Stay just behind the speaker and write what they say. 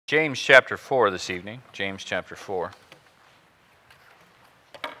James chapter 4 this evening. James chapter 4.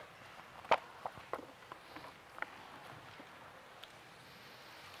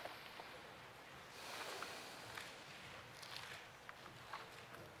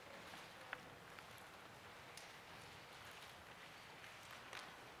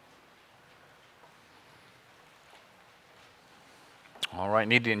 All right,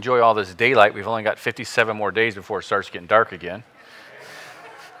 need to enjoy all this daylight. We've only got 57 more days before it starts getting dark again.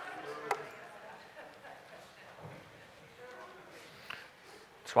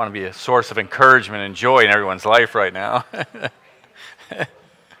 Just want to be a source of encouragement and joy in everyone's life right now.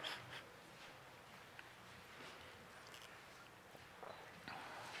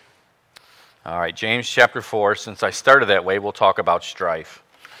 All right, James chapter 4. Since I started that way, we'll talk about strife.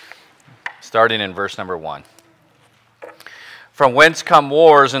 Starting in verse number 1. From whence come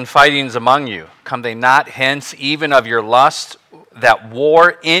wars and fightings among you? Come they not hence even of your lust that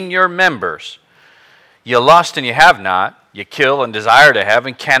war in your members? You lust and you have not. You kill and desire to have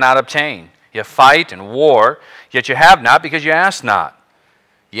and cannot obtain. You fight and war, yet you have not because you ask not.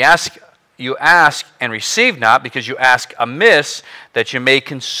 You ask and receive not because you ask amiss, that you may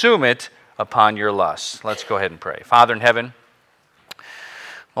consume it upon your lusts. Let's go ahead and pray. Father in heaven,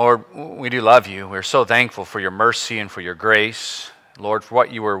 Lord, we do love you. We're so thankful for your mercy and for your grace. Lord, for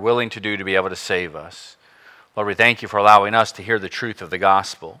what you were willing to do to be able to save us. Lord, we thank you for allowing us to hear the truth of the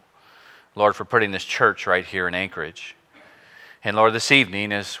gospel. Lord, for putting this church right here in Anchorage. And Lord, this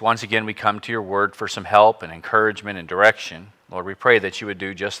evening, as once again we come to your word for some help and encouragement and direction, Lord, we pray that you would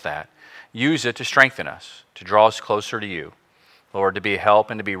do just that. Use it to strengthen us, to draw us closer to you. Lord, to be a help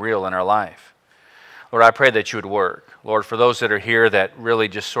and to be real in our life. Lord, I pray that you would work. Lord, for those that are here that really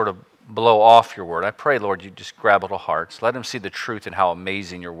just sort of blow off your word, I pray, Lord, you just grab little hearts. Let them see the truth and how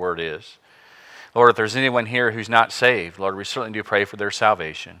amazing your word is. Lord, if there's anyone here who's not saved, Lord, we certainly do pray for their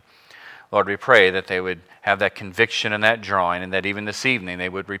salvation. Lord, we pray that they would have that conviction and that drawing, and that even this evening they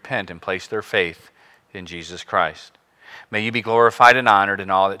would repent and place their faith in Jesus Christ. May you be glorified and honored in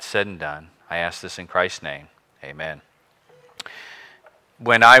all that's said and done. I ask this in Christ's name. Amen.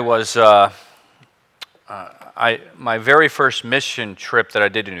 When I was, my very first mission trip that I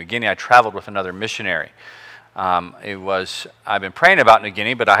did to New Guinea, I traveled with another missionary. I've been praying about New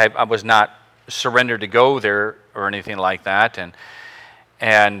Guinea, but I was not surrendered to go there or anything like that,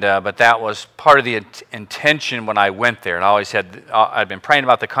 but that was part of the intention when I went there. And I'd been praying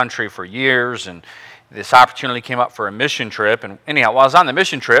about the country for years, and this opportunity came up for a mission trip. And anyhow, while I was on the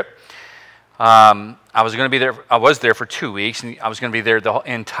mission trip, I was there for 2 weeks, and I was going to be there the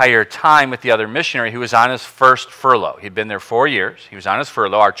entire time with the other missionary who was on his first furlough. He'd been there 4 years. He was on his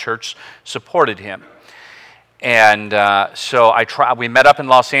furlough. Our church supported him. And so we met up in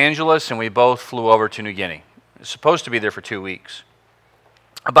Los Angeles, and we both flew over to New Guinea. I was supposed to be there for 2 weeks.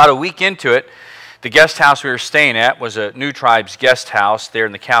 About a week into it, the guest house we were staying at was a New Tribes guest house there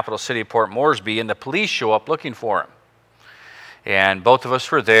in the capital city of Port Moresby, and the police show up looking for him. And both of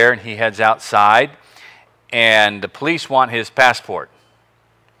us were there, and he heads outside, and the police want his passport.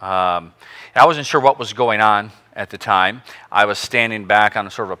 I wasn't sure what was going on at the time. I was standing back on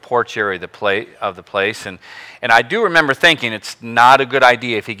sort of a porch area of the place, and I do remember thinking it's not a good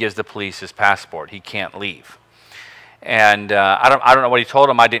idea if he gives the police his passport. He can't leave. And I don't know what he told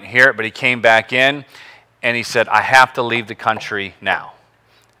him. I didn't hear it, but he came back in, and he said, "I have to leave the country now."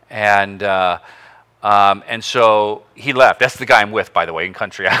 And so he left. That's the guy I'm with, by the way, in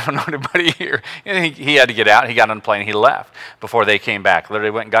country. I don't know anybody here. And he had to get out. He got on the plane. He left before they came back.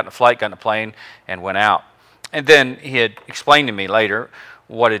 Literally went and got in a flight, got in a plane, and went out. And then he had explained to me later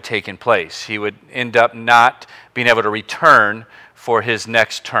what had taken place. He would end up not being able to return for his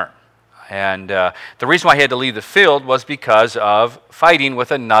next term. And the reason why he had to leave the field was because of fighting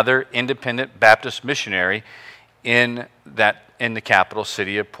with another independent Baptist missionary in the capital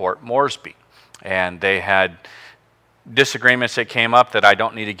city of Port Moresby. And they had disagreements that came up that I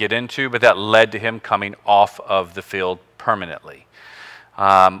don't need to get into, but that led to him coming off of the field permanently.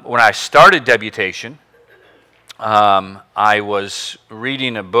 When I started deputation, I was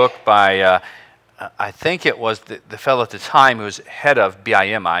reading a book by I think it was the fellow at the time who was head of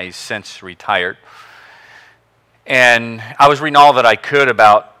BIMI. He's since retired. And I was reading all that I could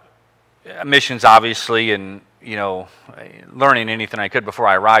about missions, obviously, and learning anything I could before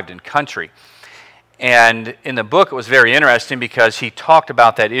I arrived in country. And in the book, it was very interesting because he talked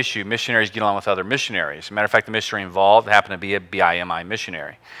about that issue, missionaries get along with other missionaries. As a matter of fact, the missionary involved happened to be a BIMI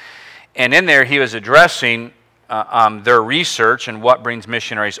missionary. And in there, he was addressing their research and what brings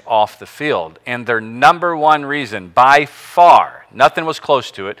missionaries off the field. And their number one reason, by far, nothing was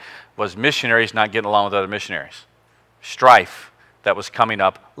close to it, was missionaries not getting along with other missionaries. Strife that was coming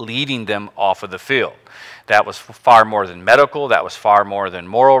up, leading them off of the field. That was far more than medical. That was far more than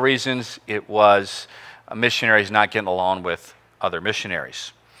moral reasons. It was missionaries not getting along with other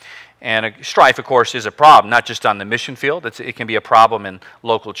missionaries. And strife, of course, is a problem, not just on the mission field. It can be a problem in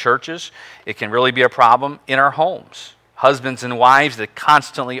local churches. It can really be a problem in our homes. Husbands and wives that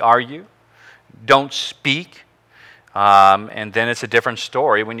constantly argue, don't speak, and then it's a different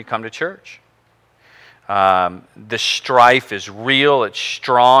story when you come to church. The strife is real, it's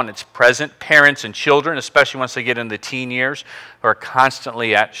strong, it's present. Parents and children, especially once they get into the teen years, are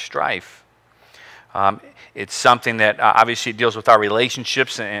constantly at strife. It's something that obviously deals with our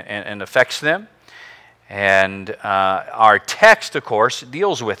relationships and affects them. And our text, of course,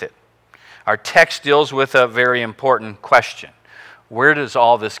 deals with it. Our text deals with a very important question. Where does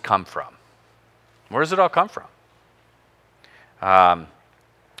all this come from? Where does it all come from?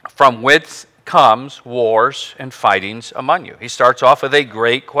 From whence comes wars and fightings among you? He starts off with a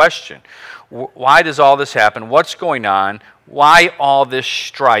great question. Why does all this happen? What's going on? Why all this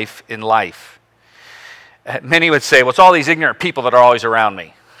strife in life? Many would say, well, it's all these ignorant people that are always around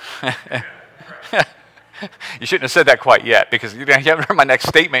me. You shouldn't have said that quite yet, because you haven't heard my next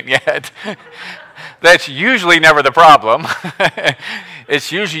statement yet. That's usually never the problem.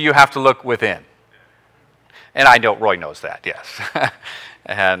 It's usually you have to look within. And I know Roy knows that, yes.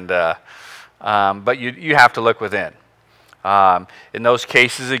 But you have to look within. In those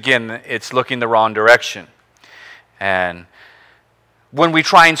cases, again, it's looking the wrong direction. And when we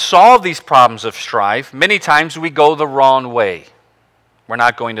try and solve these problems of strife, many times we go the wrong way. We're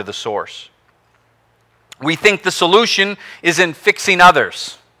not going to the source. We think the solution is in fixing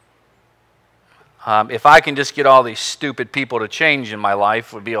others. If I can just get all these stupid people to change in my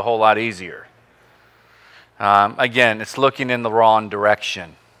life, it would be a whole lot easier. Again, it's looking in the wrong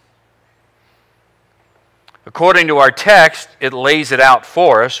direction. According to our text, it lays it out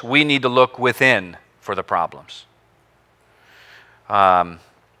for us. We need to look within for the problems. For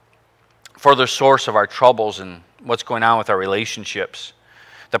the source of our troubles and what's going on with our relationships.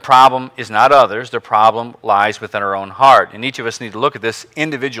 The problem is not others. The problem lies within our own heart. And each of us need to look at this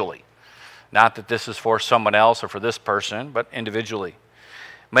individually. Not that this is for someone else or for this person, but individually.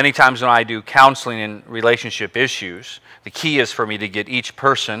 Many times when I do counseling in relationship issues, the key is for me to get each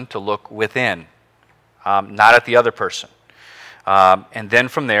person to look within, not at the other person. And then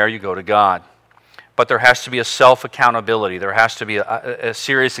from there, you go to God. But there has to be a self-accountability. There has to be a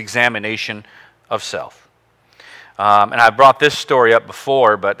serious examination of self. And I brought this story up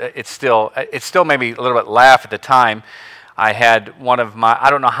before, but it still made me a little bit laugh at the time. I had one of my, I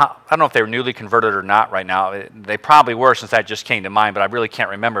don't know if they were newly converted or not right now. They probably were, since that just came to mind, but I really can't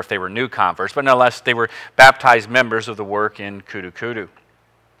remember if they were new converts. But nonetheless, they were baptized members of the work in Kudu Kudu.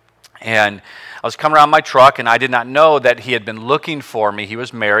 And I was coming around my truck, and I did not know that he had been looking for me. He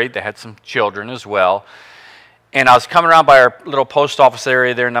was married. They had some children as well. And I was coming around by our little post office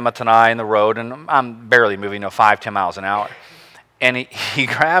area there in Namatanai in the road, and I'm barely moving, 5-10 miles an hour. And he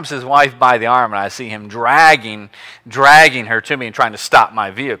grabs his wife by the arm, and I see him dragging her to me and trying to stop my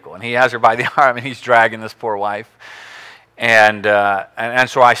vehicle. And he has her by the arm, and he's dragging this poor wife. And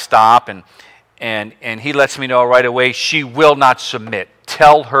so I stop, and he lets me know right away, she will not submit.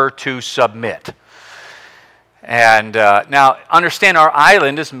 Tell her to submit. And now, understand, our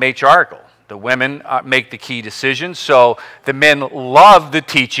island is matriarchal. The women make the key decisions, so the men love the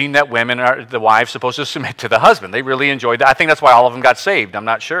teaching that the wives supposed to submit to the husband. They really enjoyed that. I think that's why all of them got saved. I'm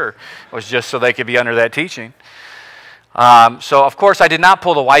not sure. It was just so they could be under that teaching. So, of course, I did not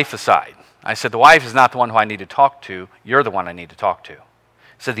pull the wife aside. I said, the wife is not the one who I need to talk to. You're the one I need to talk to.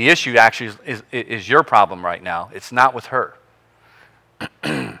 So the issue actually is your problem right now. It's not with her.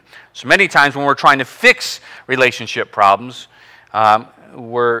 So many times when we're trying to fix relationship problems,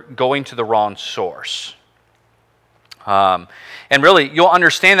 we're going to the wrong source. And really, you'll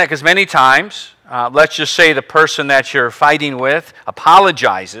understand that because many times, let's just say the person that you're fighting with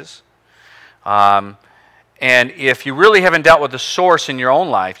apologizes. And if you really haven't dealt with the source in your own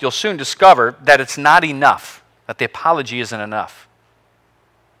life, you'll soon discover that it's not enough, that the apology isn't enough.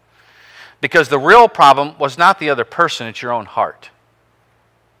 Because the real problem was not the other person, it's your own heart.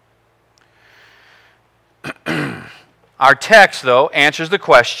 Our text, though, answers the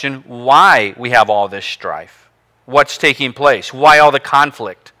question why we have all this strife. What's taking place? Why all the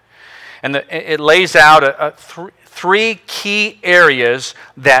conflict? And it lays out three key areas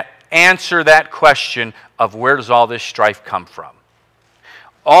that answer that question of where does all this strife come from.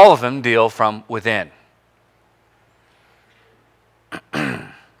 All of them deal from within.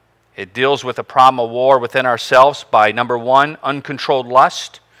 It deals with a problem of war within ourselves by, number one, uncontrolled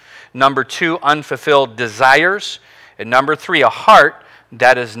lust. Number two, unfulfilled desires. And number 3, a heart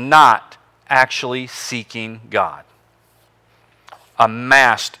that is not actually seeking God. A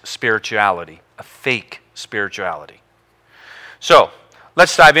masked spirituality, a fake spirituality. So,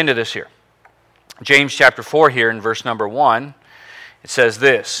 let's dive into this here. James chapter 4 here in verse number 1, it says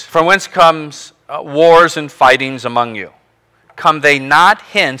this, "From whence comes wars and fightings among you? Come they not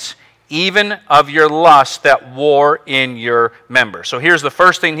hence even of your lust that war in your members?" So here's the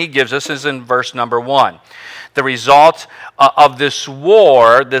first thing he gives us is in verse number 1. The result of this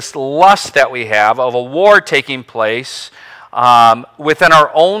war, this lust that we have, of a war taking place within our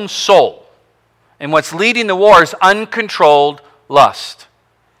own soul. And what's leading the war is uncontrolled lust.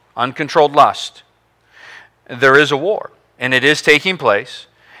 Uncontrolled lust. There is a war, and it is taking place,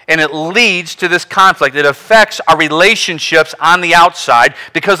 and it leads to this conflict. It affects our relationships on the outside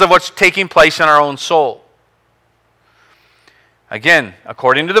because of what's taking place in our own soul. Again,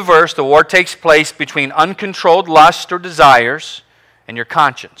 according to the verse, the war takes place between uncontrolled lust or desires and your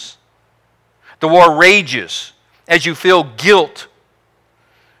conscience. The war rages as you feel guilt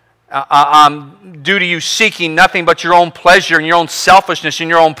due to you seeking nothing but your own pleasure and your own selfishness and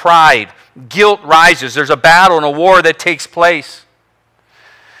your own pride. Guilt rises. There's a battle and a war that takes place.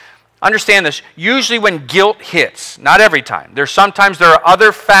 Understand this. Usually when guilt hits, not every time, sometimes there are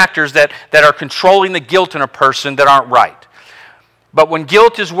other factors that are controlling the guilt in a person that aren't right. But when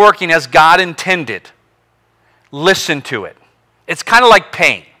guilt is working as God intended, listen to it. It's kind of like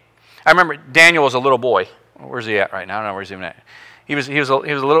pain. I remember Daniel was a little boy. Where's he at right now? I don't know where he's even at. He was a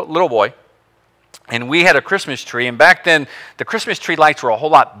little boy. And we had a Christmas tree, and back then, the Christmas tree lights were a whole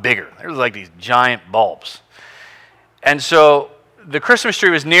lot bigger. There was like these giant bulbs. And so the Christmas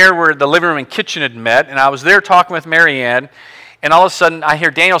tree was near where the living room and kitchen had met, and I was there talking with Mary Ann, and all of a sudden I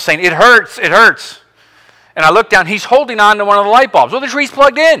hear Daniel saying, "It hurts, it hurts." And I look down, he's holding on to one of the light bulbs. Well, the tree's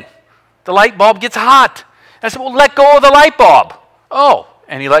plugged in. The light bulb gets hot. And I said, "Well, let go of the light bulb." Oh,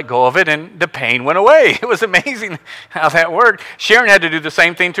 and he let go of it, and the pain went away. It was amazing how that worked. Sharon had to do the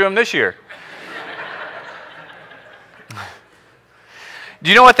same thing to him this year. Do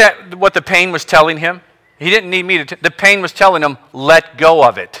you know what the pain was telling him? He didn't need me to. The pain was telling him, let go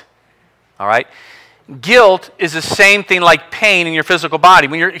of it. All right? Guilt is the same thing like pain in your physical body.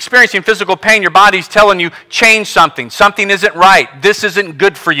 When you're experiencing physical pain, your body's telling you, change something. Something isn't right. This isn't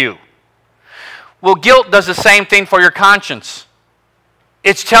good for you. Well, guilt does the same thing for your conscience.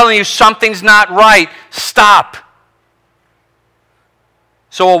 It's telling you something's not right. Stop.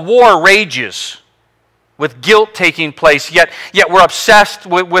 So a war rages with guilt taking place, yet we're obsessed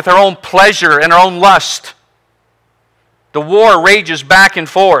with our own pleasure and our own lust. The war rages back and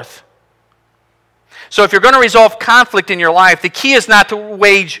forth. So if you're going to resolve conflict in your life, the key is not to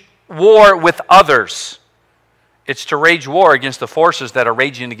wage war with others. It's to wage war against the forces that are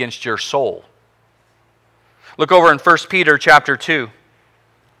raging against your soul. Look over in 1 Peter chapter 2.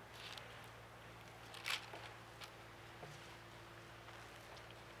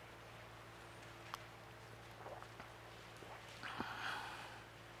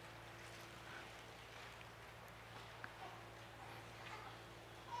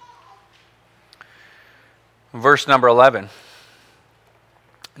 Verse number 11.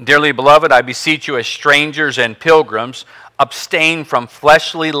 "Dearly beloved, I beseech you as strangers and pilgrims, abstain from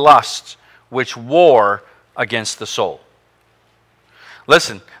fleshly lusts which war against the soul."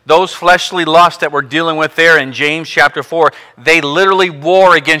 Listen, those fleshly lusts that we're dealing with there in James chapter 4, they literally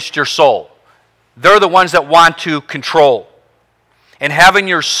war against your soul. They're the ones that want to control. And having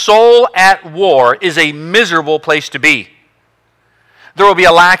your soul at war is a miserable place to be. There will be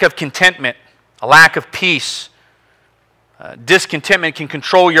a lack of contentment, a lack of peace. Discontentment can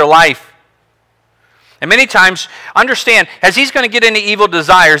control your life. And many times, understand, as he's going to get into evil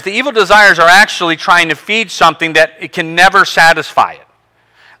desires, the evil desires are actually trying to feed something that it can never satisfy it.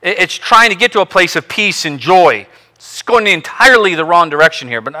 It's trying to get to a place of peace and joy. It's going entirely the wrong direction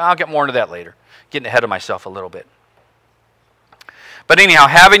here, but I'll get more into that later. Getting ahead of myself a little bit. But anyhow,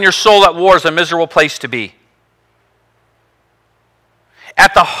 having your soul at war is a miserable place to be.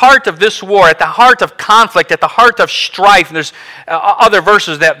 At the heart of this war, at the heart of conflict, at the heart of strife, and there's other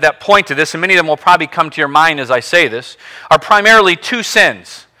verses that point to this, and many of them will probably come to your mind as I say this, are primarily two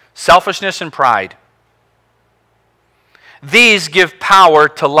sins, selfishness and pride. These give power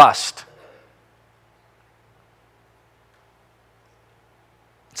to lust.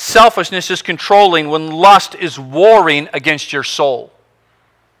 Selfishness is controlling when lust is warring against your soul.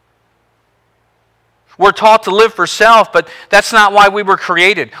 We're taught to live for self, but that's not why we were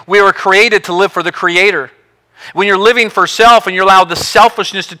created. We were created to live for the Creator. When you're living for self and you allow the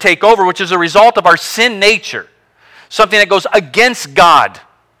selfishness to take over, which is a result of our sin nature, something that goes against God,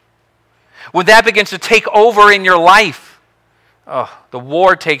 when that begins to take over in your life, the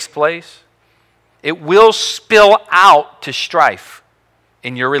war takes place. It will spill out to strife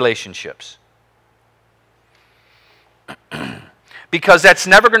in your relationships. Because that's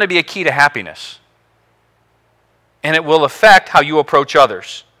never going to be a key to happiness. And it will affect how you approach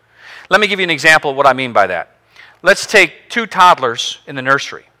others. Let me give you an example of what I mean by that. Let's take two toddlers in the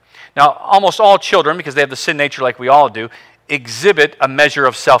nursery. Now, almost all children, because they have the sin nature like we all do, exhibit a measure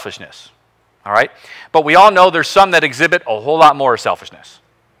of selfishness. All right? But we all know there's some that exhibit a whole lot more selfishness.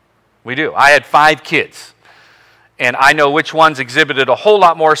 We do. I had 5 kids, and I know which ones exhibited a whole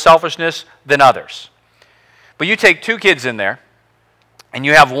lot more selfishness than others. But you take 2 kids in there, and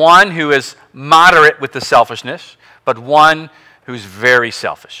you have one who is moderate with the selfishness, but one who's very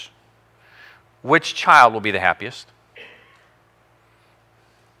selfish. Which child will be the happiest?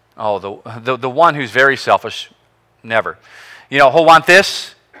 Oh, the one who's very selfish, never. You know, he'll want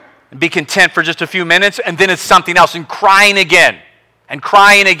this, and be content for just a few minutes, and then it's something else, and crying again. And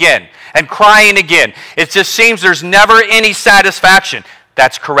crying again, and crying again. It just seems there's never any satisfaction.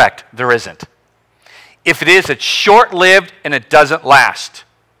 That's correct, there isn't. If it is, it's short-lived and it doesn't last.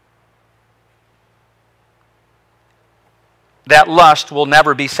 That lust will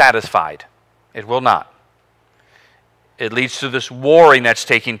never be satisfied. It will not. It leads to this warring that's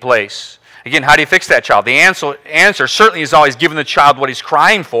taking place. Again, how do you fix that child? The answer certainly is always giving the child what he's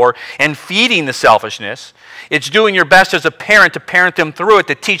crying for and feeding the selfishness. It's doing your best as a parent to parent them through it,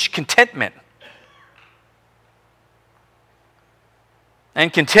 to teach contentment.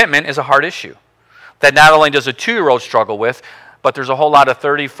 And contentment is a hard issue that not only does a 2-year-old struggle with, but there's a whole lot of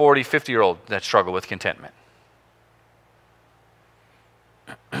 30, 40, 50-year-olds that struggle with contentment.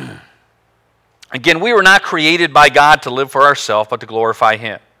 Again, we were not created by God to live for ourselves, but to glorify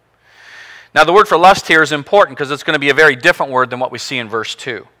Him. Now, the word for lust here is important because it's going to be a very different word than what we see in verse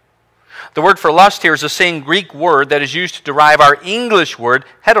 2. The word for lust here is the same Greek word that is used to derive our English word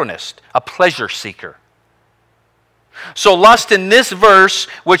hedonist, a pleasure seeker. So lust in this verse,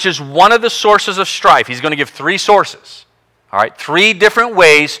 which is one of the sources of strife, he's going to give 3 sources. All right, 3 different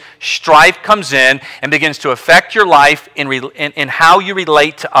ways strife comes in and begins to affect your life in how you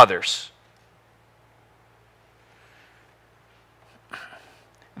relate to others.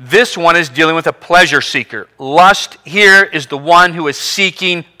 This one is dealing with a pleasure seeker. Lust here is the one who is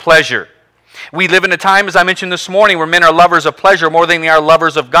seeking pleasure. We live in a time, as I mentioned this morning, where men are lovers of pleasure more than they are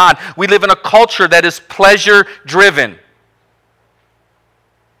lovers of God. We live in a culture that is pleasure-driven.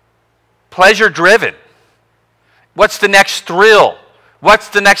 Pleasure-driven. What's the next thrill? What's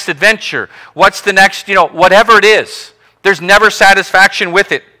the next adventure? What's the next, whatever it is. There's never satisfaction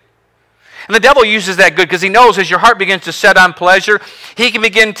with it. And the devil uses that good because he knows as your heart begins to set on pleasure, he can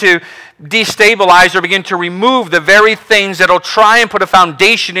begin to destabilize or begin to remove the very things that will try and put a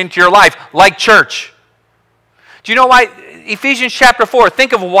foundation into your life, like church. Do you know why? Ephesians chapter 4,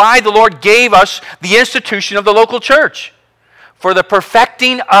 think of why the Lord gave us the institution of the local church. For the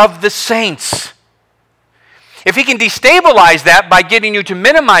perfecting of the saints. If he can destabilize that by getting you to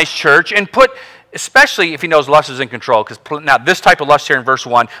minimize church and put, especially if he knows lust is in control, because now this type of lust here in verse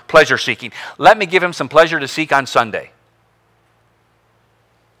 1, pleasure seeking. Let me give him some pleasure to seek on Sunday.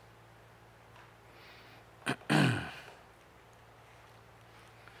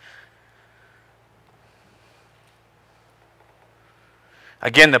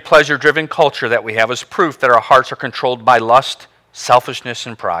 Again, the pleasure-driven culture that we have is proof that our hearts are controlled by lust, selfishness,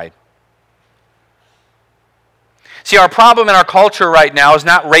 and pride. See, our problem in our culture right now is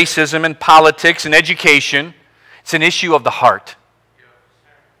not racism and politics and education. It's an issue of the heart.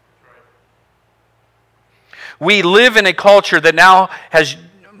 We live in a culture that now has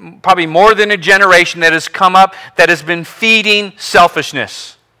probably more than a generation that has come up that has been feeding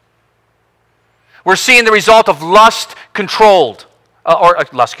selfishness. We're seeing the result of lust controlled,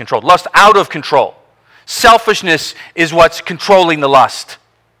 lust out of control. Selfishness is what's controlling the lust.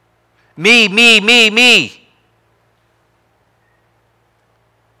 Me, me, me, me.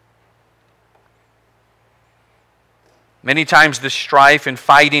 Many times the strife and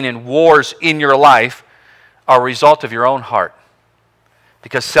fighting and wars in your life are a result of your own heart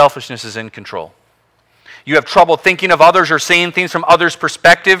because selfishness is in control. You have trouble thinking of others or seeing things from others'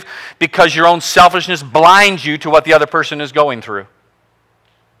 perspective because your own selfishness blinds you to what the other person is going through.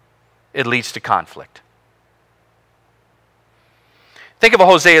 It leads to conflict. Think of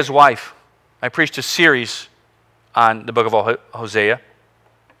Hosea's wife. I preached a series on the book of Hosea.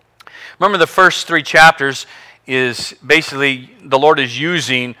 Remember the first 3 chapters is basically the Lord is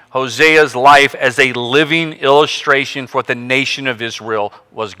using Hosea's life as a living illustration for what the nation of Israel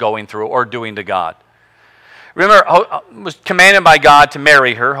was going through or doing to God. Remember, was commanded by God to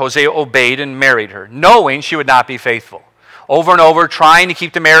marry her. Hosea obeyed and married her, knowing she would not be faithful. Over and over, trying to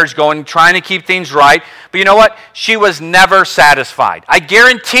keep the marriage going, trying to keep things right. But you know what? She was never satisfied. I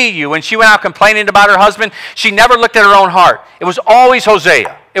guarantee you, when she went out complaining about her husband, she never looked at her own heart. It was always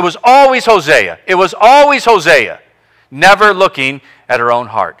Hosea. It was always Hosea. It was always Hosea. Never looking at her own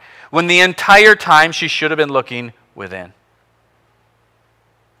heart. When the entire time she should have been looking within.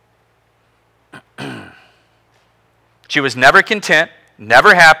 She was never content,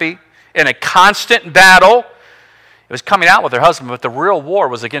 never happy, in a constant battle. It was coming out with her husband, but the real war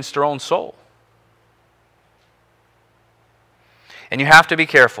was against her own soul. And you have to be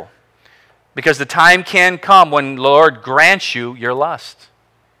careful, because the time can come when the Lord grants you your lust.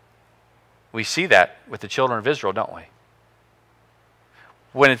 We see that with the children of Israel, don't we?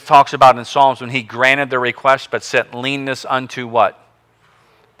 When it talks about in Psalms, when he granted their request, but sent leanness unto what?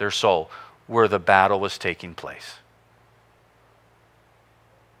 Their soul, where the battle was taking place.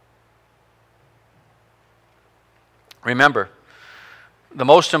 Remember, the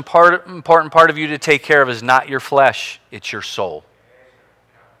most important part of you to take care of is not your flesh, it's your soul.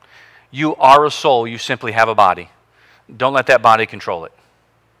 You are a soul, you simply have a body. Don't let that body control it.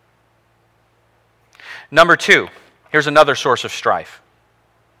 Number 2, here's another source of strife.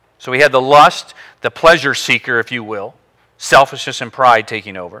 So we had the lust, the pleasure seeker, if you will, selfishness and pride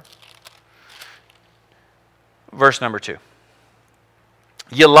taking over. Verse number 2.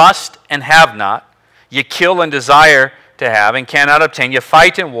 You lust and have not. You kill and desire to have and cannot obtain. You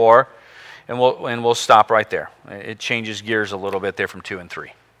fight in war, and we'll stop right there. It changes gears a little bit there from 2 and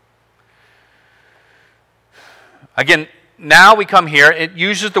 3. Again, now we come here. It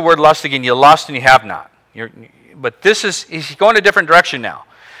uses the word lust again. You lust and you have not. But he's going a different direction now.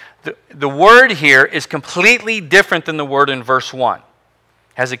 The word here is completely different than the word in verse 1.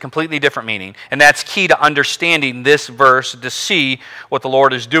 Has a completely different meaning. And that's key to understanding this verse, to see what the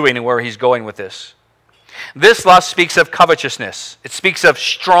Lord is doing and where he's going with this. This lust speaks of covetousness. It speaks of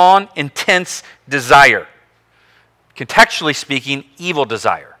strong, intense desire. Contextually speaking, evil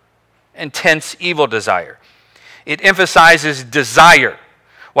desire. Intense evil desire. It emphasizes desire,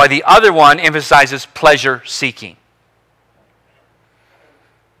 while the other one emphasizes pleasure seeking.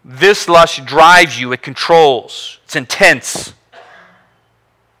 This lust drives you, it controls, it's intense.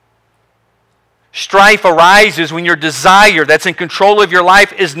 Strife arises when your desire that's in control of your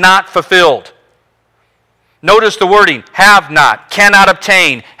life is not fulfilled. Notice the wording, have not, cannot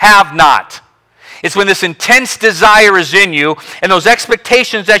obtain, have not. It's when this intense desire is in you and those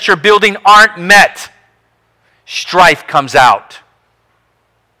expectations that you're building aren't met. Strife comes out.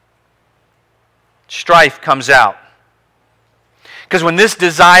 Strife comes out. Because when this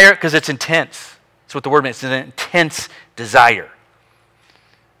desire, because it's intense. That's what the word means. It's an intense desire.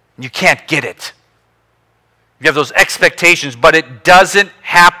 You can't get it. You have those expectations, but it doesn't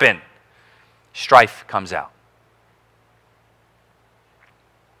happen. Strife comes out.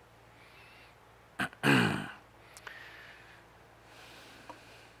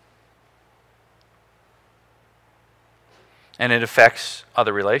 And it affects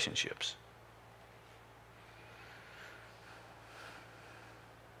other relationships.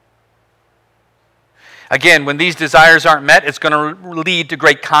 Again, when these desires aren't met, it's going to lead to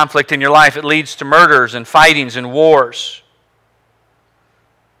great conflict in your life. It leads to murders and fightings and wars.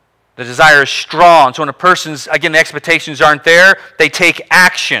 The desire is strong. So when a person's, again, the expectations aren't there, they take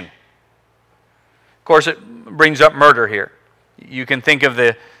action. Of course, it brings up murder here. You can think of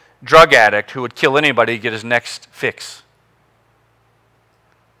the drug addict who would kill anybody to get his next fix.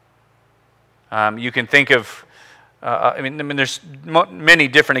 You can think of, there's many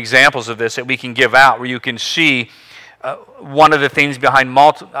different examples of this that we can give out where you can see one of the things behind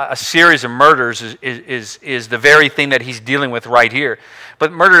a series of murders is the very thing that he's dealing with right here.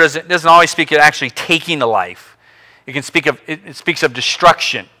 But murder doesn't always speak of actually taking a life. It speaks of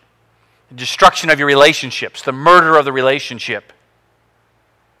destruction. Destruction of your relationships, the murder of the relationship.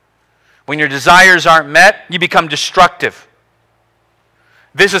 When your desires aren't met, you become destructive.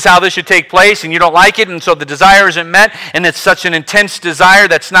 This is how this should take place, and you don't like it, and so the desire isn't met, and it's such an intense desire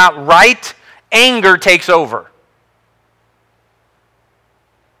that's not right, anger takes over.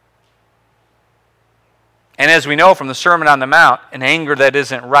 And as we know from the Sermon on the Mount, an anger that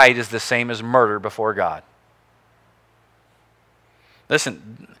isn't right is the same as murder before God.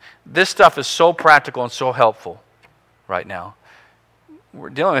 Listen, this stuff is so practical and so helpful right now. We're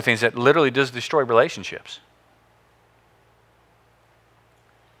dealing with things that literally does destroy relationships.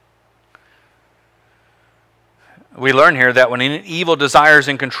 We learn here that when an evil desire is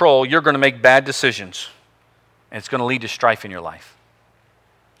in control, you're going to make bad decisions. And it's going to lead to strife in your life.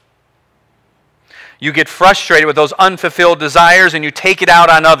 You get frustrated with those unfulfilled desires and you take it out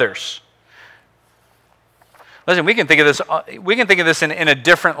on others. Listen, we can think of this in a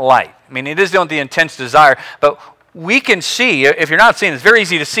different light. I mean, it is the intense desire, but we can see, if you're not seeing, it's very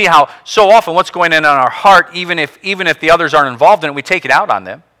easy to see how so often what's going on in our heart, even if the others aren't involved in it, we take it out on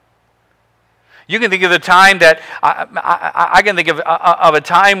them. You can think of the time that I can think of a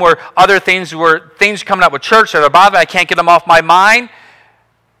time where other things were things coming up with church that are bothering me. I can't get them off my mind.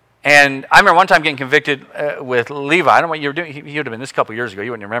 And I remember one time getting convicted with Levi. I don't know what you were doing. He would have been this a couple years ago. You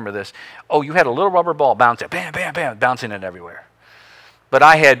wouldn't remember this. Oh, you had a little rubber ball bouncing, bam, bam, bam, bouncing it everywhere. But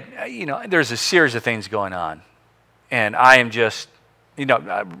I had, there's a series of things going on. And I am just,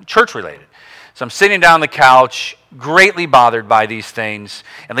 church related. So I'm sitting down on the couch, greatly bothered by these things.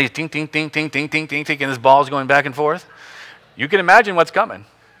 And these ding, ding, ding, ding, ding, ding, ding, ding, and this ball's going back and forth. You can imagine what's coming.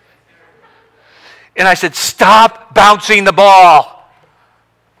 And I said, stop bouncing the ball.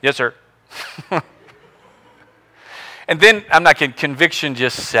 Yes, sir. And then, I'm not kidding, conviction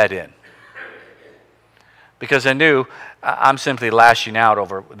just set in. Because I knew I'm simply lashing out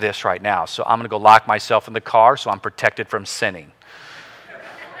over this right now. So I'm going to go lock myself in the car so I'm protected from sinning.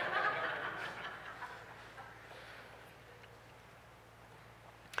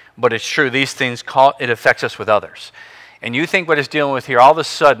 But it's true, these things, it affects us with others. And you think what it's dealing with here, all of a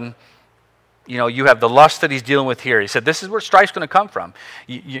sudden, you have the lust that he's dealing with here. He said, this is where strife's going to come from.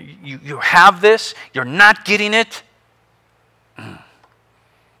 You have this, you're not getting it, and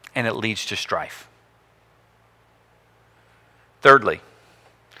it leads to strife. Thirdly,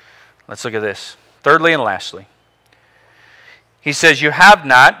 let's look at this. Thirdly and lastly, he says, you have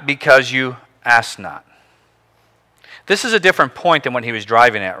not because you ask not. This is a different point than what he was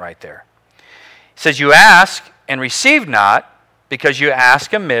driving at right there. He says, you ask and receive not because you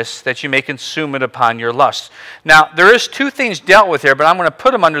ask amiss that you may consume it upon your lust. Now, there is two things dealt with here, but I'm going to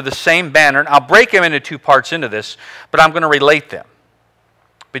put them under the same banner, and I'll break them into two parts into this, but I'm going to relate them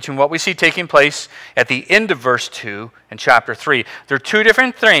between what we see taking place at the end of verse 2 and chapter 3. They're two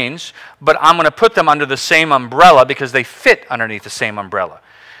different things, but I'm going to put them under the same umbrella because they fit underneath the same umbrella.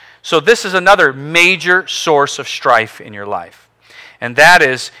 So this is another major source of strife in your life. And that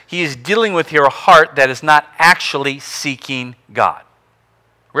is, he is dealing with your heart that is not actually seeking God.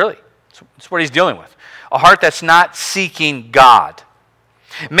 Really, that's what he's dealing with. A heart that's not seeking God.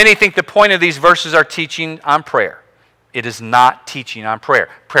 Many think the point of these verses are teaching on prayer. It is not teaching on prayer.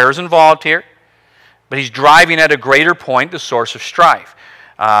 Prayer is involved here, but he's driving at a greater point, the source of strife.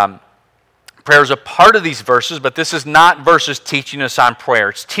 Prayer is a part of these verses, but this is not verses teaching us on prayer.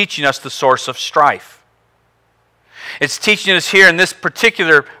 It's teaching us the source of strife. It's teaching us here in this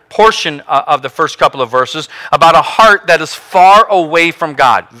particular portion of the first couple of verses about a heart that is far away from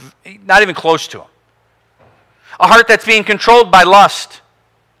God, not even close to Him. A heart that's being controlled by lust,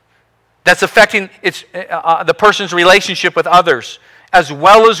 that's affecting the person's relationship with others as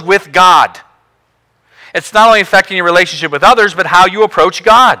well as with God. It's not only affecting your relationship with others, but how you approach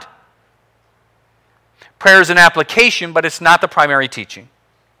God. Prayer is an application, but it's not the primary teaching.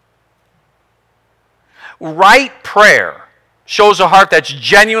 Right prayer shows a heart that's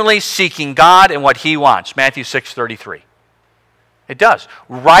genuinely seeking God and what He wants. Matthew 6:33. It does.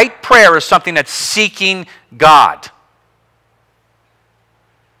 Right prayer is something that's seeking God.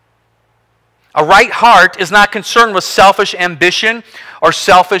 A right heart is not concerned with selfish ambition or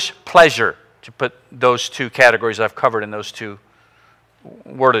selfish pleasure, to put those two categories I've covered in those two,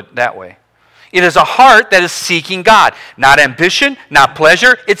 worded that way. It is a heart that is seeking God. Not ambition, not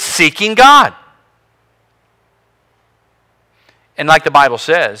pleasure, it's seeking God. And like the Bible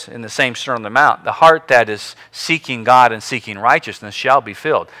says in the same Sermon on the Mount, the heart that is seeking God and seeking righteousness shall be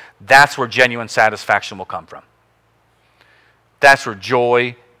filled. That's where genuine satisfaction will come from. That's where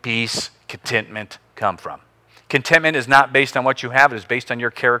joy, peace, contentment come from. Contentment is not based on what you have, it is based on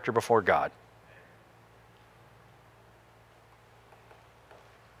your character before God.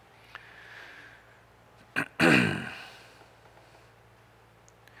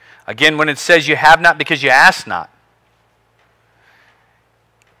 Again, when it says you have not because you ask not.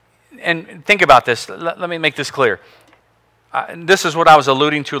 And think about this. Let me make this clear. This is what I was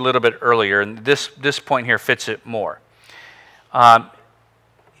alluding to a little bit earlier, and this point here fits it more.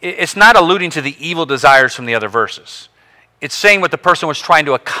 It's not alluding to the evil desires from the other verses. It's saying what the person was trying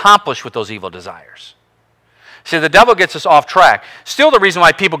to accomplish with those evil desires. See, the devil gets us off track. Still, the reason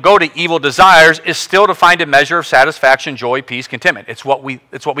why people go to evil desires is still to find a measure of satisfaction, joy, peace, contentment. It's what we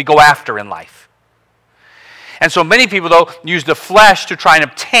go after in life. And so many people, though, use the flesh to try and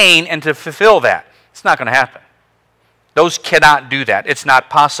obtain and to fulfill that. It's not going to happen. Those cannot do that. It's not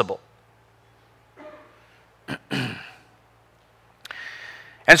possible. And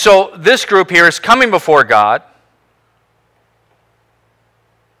And so this group here is coming before God,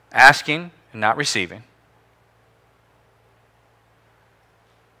 asking and not receiving.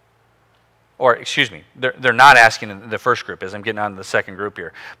 Or, excuse me, they're not asking, the first group is. I'm getting on to the second group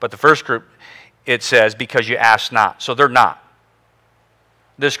here. But the first group, it says, because you ask not. So they're not.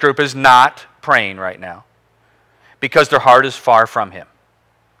 This group is not praying right now because their heart is far from Him.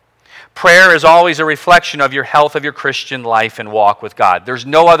 Prayer is always a reflection of your health of your Christian life and walk with God. There's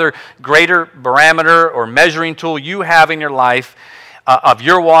no other greater barometer or measuring tool you have in your life of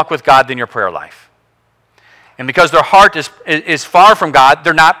your walk with God than your prayer life. And because their heart is far from God,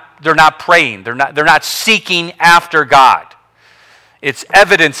 they're not praying. They're not seeking after God. It's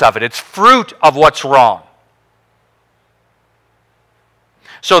evidence of it. It's fruit of what's wrong.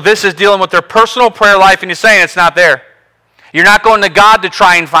 So this is dealing with their personal prayer life, and He's saying it's not there. You're not going to God to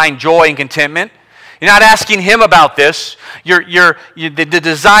try and find joy and contentment. You're not asking Him about this. The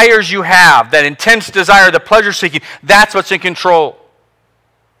desires you have, that intense desire, the pleasure seeking, that's what's in control.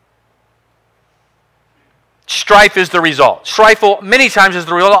 Strife is the result. Strife many times is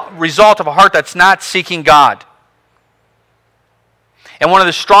the result of a heart that's not seeking God. And one of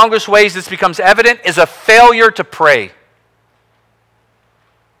the strongest ways this becomes evident is a failure to pray.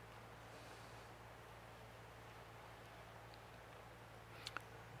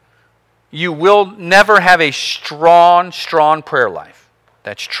 You will never have a strong prayer life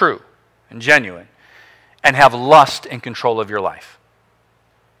that's true and genuine and have lust in control of your life.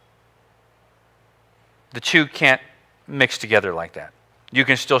 The two can't mix together like that. You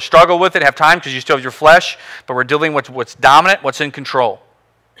can still struggle with it, have time because you still have your flesh, but we're dealing with what's dominant, what's in control.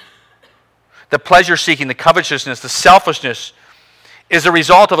 The pleasure-seeking, the covetousness, the selfishness is a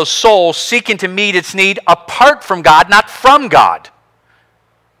result of a soul seeking to meet its need apart from God, not from God.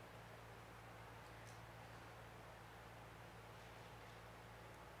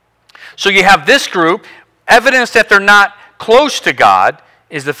 So you have this group, evidence that they're not close to God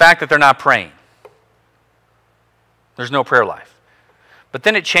is the fact that they're not praying. There's no prayer life. But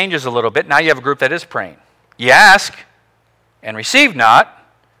then it changes a little bit. Now you have a group that is praying. You ask and receive not,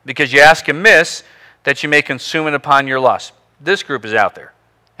 because you ask amiss, that you may consume it upon your lust. This group is out there.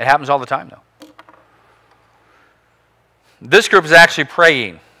 It happens all the time, though. This group is actually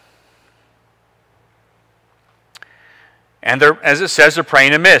praying. And as it says, they're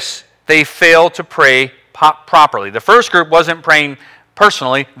praying amiss. They fail to pray properly. The first group wasn't praying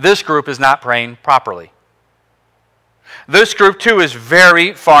personally. This group is not praying properly. This group, too, is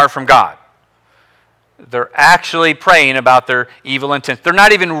very far from God. They're actually praying about their evil intent. They're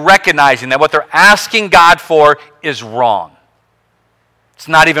not even recognizing that what they're asking God for is wrong. It's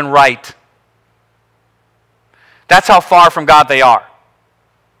not even right. That's how far from God they are.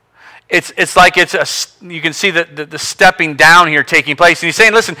 It's like you can see the stepping down here taking place. And He's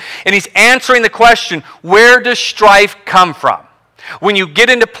saying, listen, and He's answering the question, where does strife come from? When you get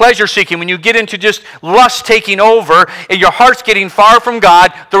into pleasure seeking, when you get into just lust taking over, and your heart's getting far from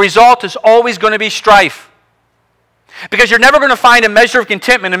God, the result is always going to be strife. Because you're never going to find a measure of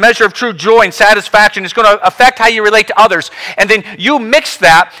contentment, a measure of true joy and satisfaction. It's going to affect how you relate to others. And then you mix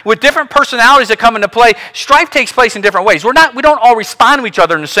that with different personalities that come into play. Strife takes place in different ways. We don't all respond to each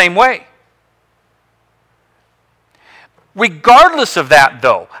other in the same way. Regardless of that,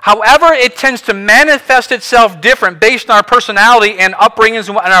 though, however it tends to manifest itself different based on our personality and upbringings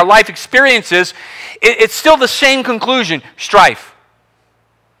and our life experiences, it's still the same conclusion: strife.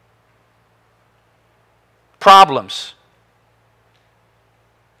 Problems.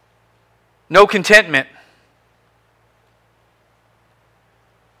 No contentment.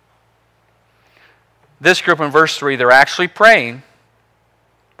 This group in verse 3, they're actually praying,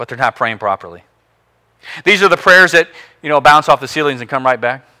 but they're not praying properly. These are the prayers that, bounce off the ceilings and come right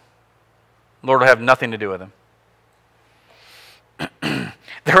back. The Lord will have nothing to do with them.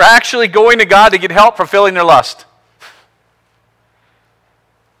 They're actually going to God to get help fulfilling their lust.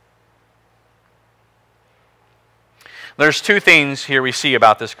 There's two things here we see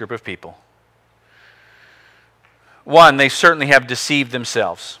about this group of people. One, they certainly have deceived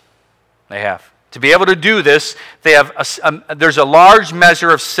themselves. They have. To be able to do this, there's a large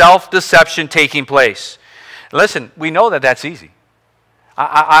measure of self-deception taking place. Listen, we know that that's easy.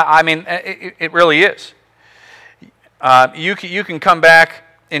 I mean, it really is. You can come back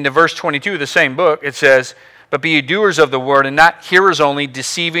into verse 22 of the same book. It says, "But be ye doers of the word, and not hearers only,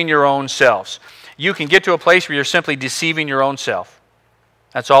 deceiving your own selves." You can get to a place where you're simply deceiving your own self.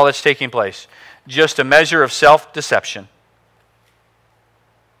 That's all that's taking place. Just a measure of self-deception.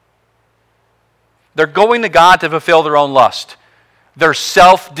 They're going to God to fulfill their own lust. They're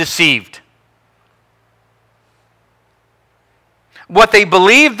self-deceived. what they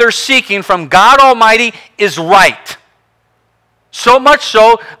believe they're seeking from God Almighty is right. So much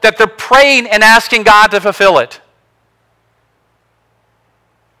so that they're praying and asking God to fulfill it.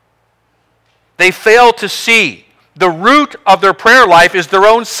 They fail to see the root of their prayer life is their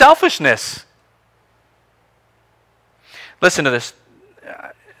own selfishness. Listen to this.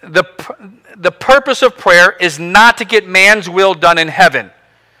 The purpose of prayer is not to get man's will done in heaven,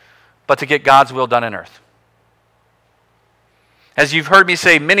 but to get God's will done in earth. As you've heard me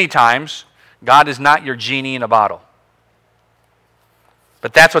say many times, God is not your genie in a bottle.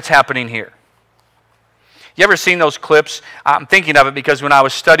 But that's what's happening here. You ever seen those clips? I'm thinking of it because when I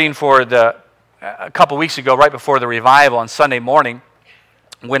was studying for a couple weeks ago, right before the revival on Sunday morning,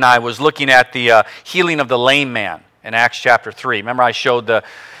 when I was looking at the healing of the lame man in Acts chapter 3. Remember I showed the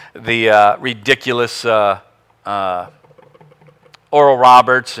ridiculous Oral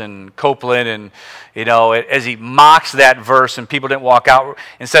Roberts and Copeland, and as he mocks that verse and people didn't walk out,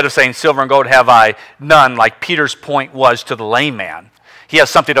 instead of saying silver and gold have I none, like Peter's point was to the lame man, he has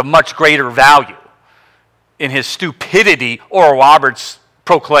something of much greater value. In his stupidity, Oral Roberts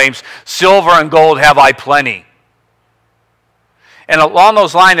proclaims, silver and gold have I plenty. And along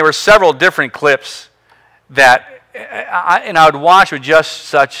those lines, there were several different clips that I would watch with just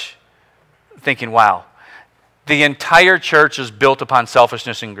such thinking, wow, the entire church is built upon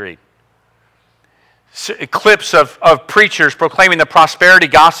selfishness and greed. Clips of preachers proclaiming the prosperity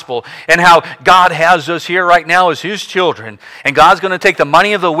gospel and how God has us here right now as His children, and God's going to take the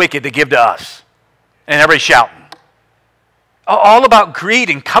money of the wicked to give to us. And everybody's shouting. All about greed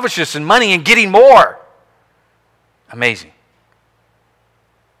and covetousness and money and getting more. Amazing.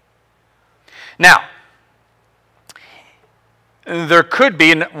 Now, there could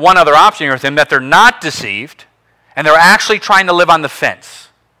be one other option here with them, that they're not deceived and they're actually trying to live on the fence.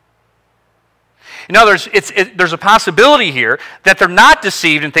 In other words, there's a possibility here that they're not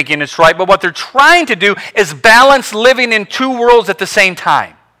deceived and thinking it's right, but what they're trying to do is balance living in two worlds at the same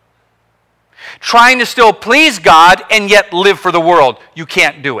time. Trying to still please God and yet live for the world. You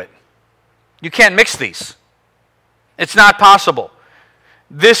can't do it. You can't mix these. It's not possible.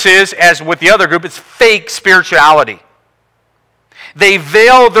 This is, as with the other group, it's fake spirituality. They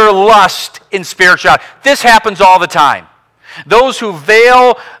veil their lust in spirituality. This happens all the time. Those who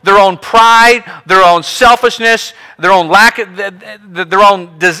veil their own pride, their own selfishness, their own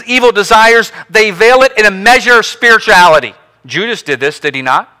evil desires, they veil it in a measure of spirituality. Judas did this, did he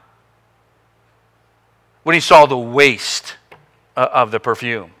not? When he saw the waste of the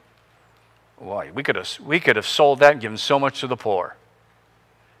perfume. Boy, we could have sold that and given so much to the poor.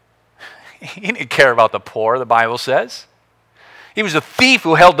 He didn't care about the poor, the Bible says. He was a thief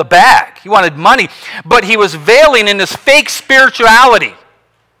who held the bag. He wanted money, but he was veiling in this fake spirituality.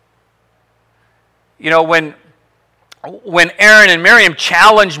 When Aaron and Miriam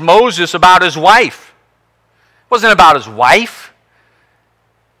challenged Moses about his wife, it wasn't about his wife.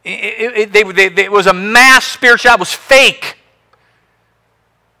 It was a mass spirituality. It was fake.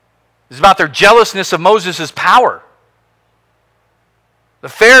 It was about their jealousness of Moses' power. The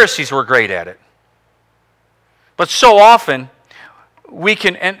Pharisees were great at it. But so often, we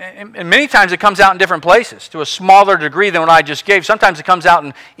can, and many times it comes out in different places, to a smaller degree than what I just gave. Sometimes it comes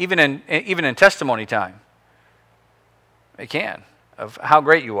out even in testimony time. It can, of how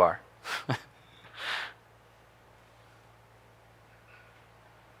great you are.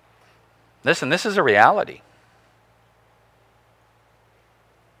 Listen, this is a reality.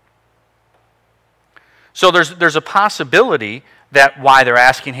 So there's a possibility that why they're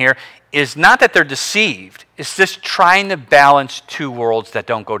asking here is not that they're deceived. It's just trying to balance two worlds that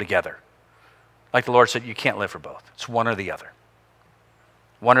don't go together. Like the Lord said, you can't live for both. It's one or the other.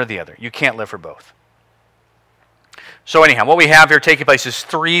 One or the other. You can't live for both. So anyhow, what we have here taking place is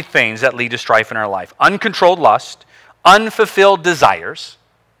three things that lead to strife in our life. Uncontrolled lust, unfulfilled desires.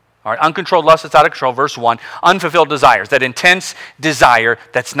 All right, uncontrolled lust that's out of control, verse 1. Unfulfilled desires, that intense desire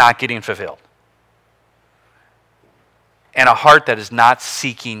that's not getting fulfilled. And a heart that is not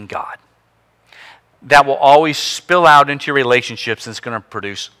seeking God. That will always spill out into your relationships and it's going to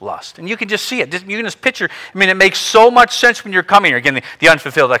produce lust. And you can just see it. You can just picture, it makes so much sense when you're coming here. Again, the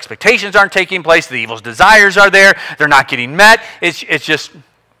unfulfilled expectations aren't taking place. The evil desires are there. They're not getting met. It's just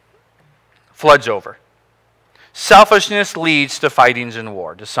floods over. Selfishness leads to fightings and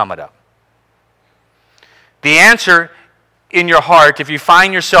war, to sum it up. The answer in your heart, if you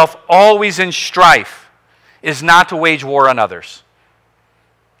find yourself always in strife, is not to wage war on others.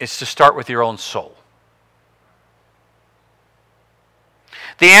 It's to start with your own soul.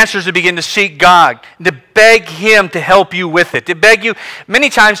 The answer is to begin to seek God, to beg Him to help you with it, to beg you. Many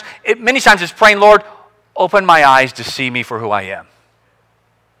times it's praying, Lord, open my eyes to see me for who I am.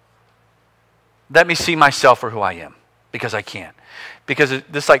 Let me see myself for who I am, because I can't. Because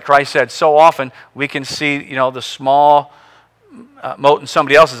just like Christ said, so often we can see, the small mote in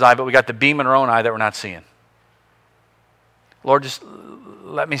somebody else's eye, but we got the beam in our own eye that we're not seeing. Lord, just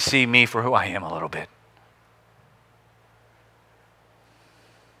let me see me for who I am a little bit.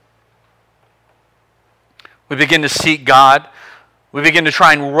 We begin to seek God. We begin to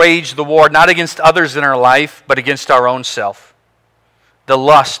try and wage the war, not against others in our life, but against our own self. The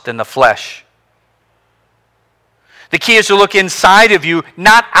lust and the flesh. The key is to look inside of you,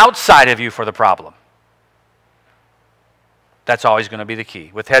 not outside of you for the problem. That's always going to be the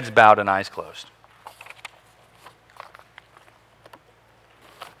key, with heads bowed and eyes closed.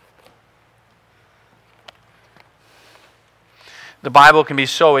 The Bible can be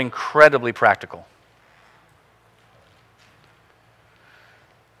so incredibly practical.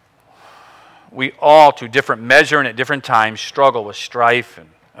 We all, to different measure and at different times, struggle with strife.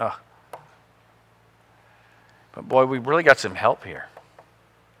 But boy, we really got some help here.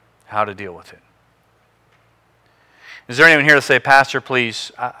 How to deal with it. Is there anyone here to say, Pastor,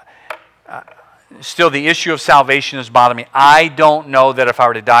 please, still the issue of salvation is bothering me. I don't know that if I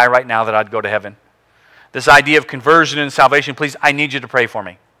were to die right now that I'd go to heaven. This idea of conversion and salvation, please, I need you to pray for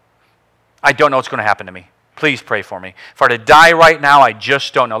me. I don't know what's going to happen to me. Please pray for me. If I were to die right now, I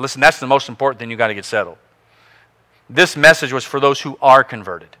just don't know. Listen, that's the most important thing you got to get settled. This message was for those who are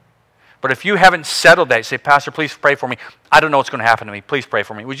converted. But if you haven't settled that, you say, Pastor, please pray for me. I don't know what's going to happen to me. Please pray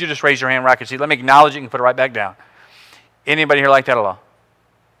for me. Would you just raise your hand where I can see? Let me acknowledge it and put it right back down. Anybody here like that at all?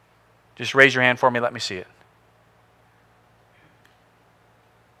 Just raise your hand for me. Let me see it.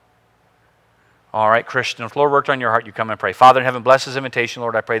 All right, Christian, if the Lord worked on your heart, you come and pray. Father in heaven, bless this invitation.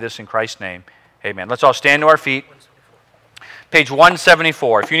 Lord, I pray this in Christ's name. Amen. Let's all stand to our feet. Page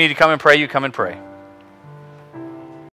 174. If you need to come and pray, you come and pray.